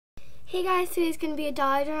Hey guys, today's going to be a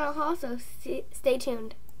Dollar General haul, so stay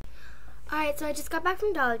tuned. Alright, so I just got back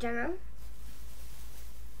from Dollar General,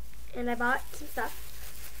 and I bought some stuff.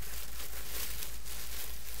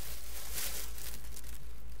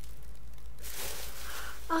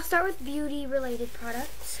 I'll start with beauty-related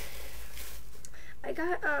products. I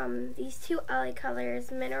got these two LA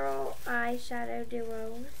Colors Mineral Eyeshadow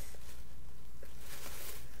Duos,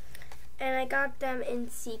 and I got them in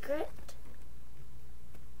Secret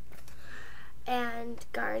and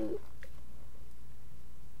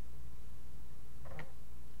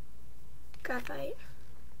Graphite.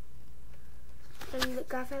 And the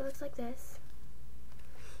Graphite looks like this,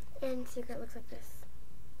 and Secret looks like this.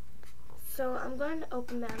 So I'm going to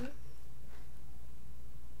open them.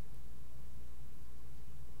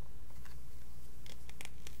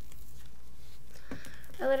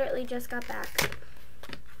 I literally just got back.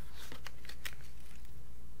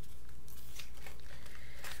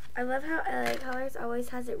 I love how LA Colors always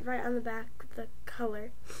has it right on the back, the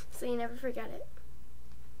color, so you never forget it.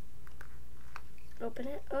 Open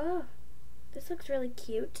it. Oh, this looks really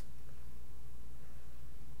cute.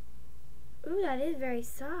 Ooh, that is very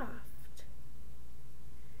soft.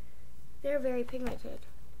 They're very pigmented.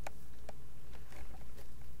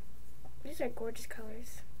 These are gorgeous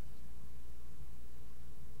colors.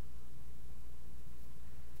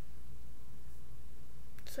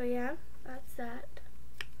 So yeah, that's that.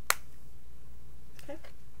 Okay.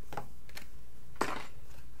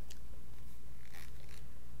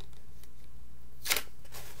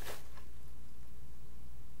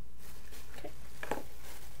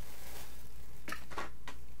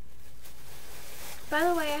 By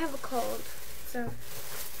the way, I have a cold, so.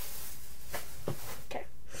 Okay.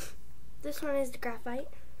 This one is the Graphite.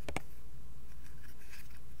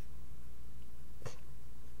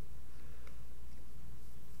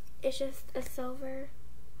 It's just a silver,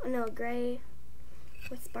 no, gray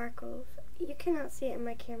with sparkles. You cannot see it in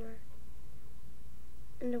my camera.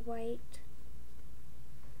 And a white.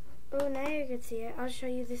 Oh, now you can see it. I'll show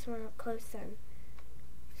you this one up close then,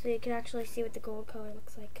 so you can actually see what the gold color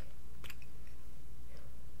looks like.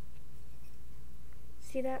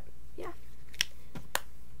 See that? Yeah.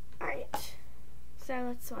 Alright. So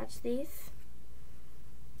let's swatch these.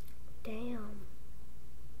 Damn.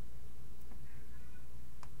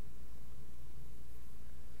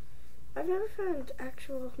 I've never found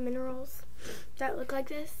actual minerals that look like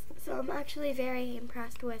this, so I'm actually very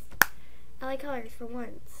impressed with LA Colors for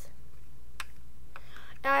once.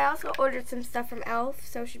 And I also ordered some stuff from Elf,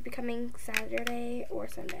 so it should be coming Saturday or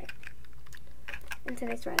Sunday. And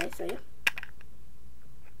today's Friday, so yeah.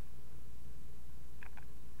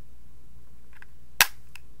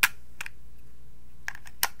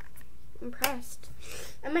 Impressed.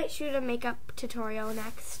 I might shoot a makeup tutorial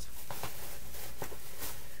next.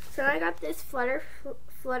 So I got this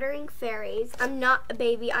Fluttering Fairies. I'm not a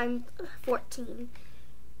baby, I'm 14,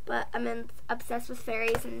 but I'm obsessed with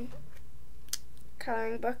fairies and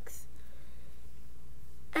coloring books.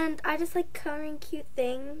 And I just like coloring cute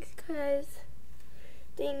things because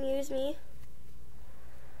they amuse me.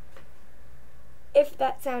 If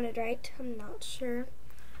that sounded right, I'm not sure.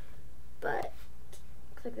 But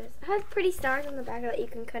looks like this. It has pretty stars on the back that you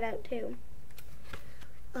can cut out too.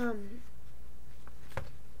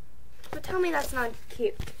 But tell me that's not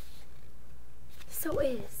cute. So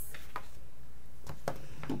it is.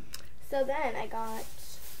 So then I got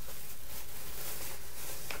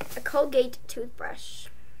a Colgate toothbrush.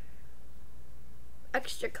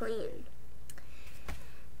 Extra clean.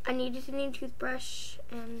 I needed a new toothbrush,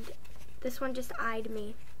 and this one just eyed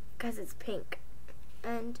me because it's pink.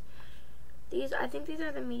 And these, I think these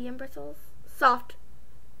are the medium bristles. Soft.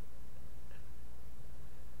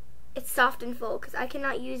 It's soft and full because I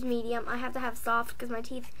cannot use medium. I have to have soft because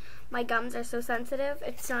my gums are so sensitive.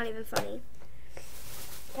 It's not even funny.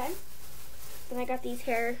 Okay. Then I got these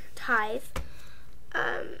hair ties,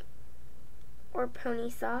 or pony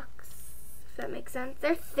socks, if that makes sense.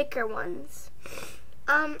 They're thicker ones.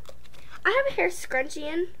 I have a hair scrunchie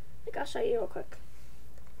in. Like, I'll show you real quick.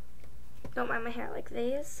 Don't mind my hair like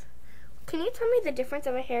these. Can you tell me the difference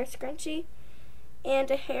of a hair scrunchie and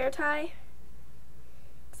a hair tie?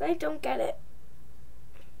 I don't get it.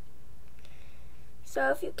 So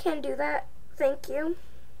if you can do that, thank you.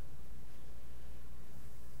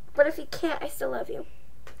 But if you can't, I still love you.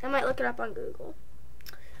 I might look it up on Google.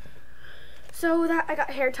 So that I got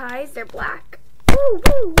hair ties. They're black. Woo,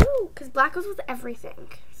 woo, woo. Because black goes with everything.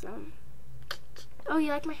 So. Oh, you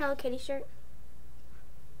like my Hello Kitty shirt?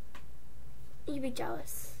 You'd be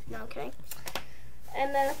jealous. No, I'm kidding.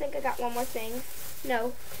 And then I think I got one more thing.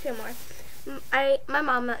 No, two more. My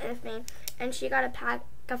mom met with me, and she got a pack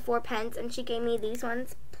of 4 pens, and she gave me these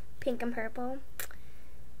ones, pink and purple.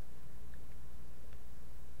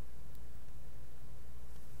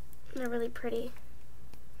 They're really pretty.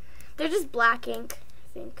 They're just black ink,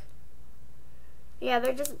 I think. Yeah,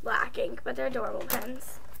 they're just black ink, but they're adorable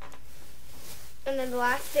pens. And then the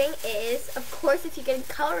last thing is, of course, if you get a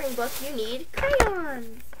coloring book, you need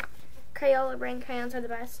crayons. Crayola brand crayons are the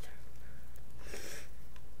best.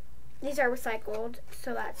 These are recycled,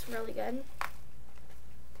 so that's really good.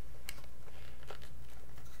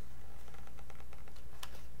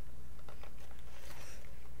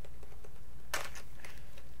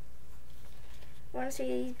 Want to see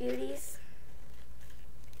these beauties?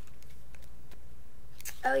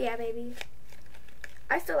 Oh yeah, baby.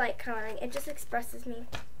 I still like coloring. It just expresses me.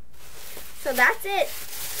 So that's it.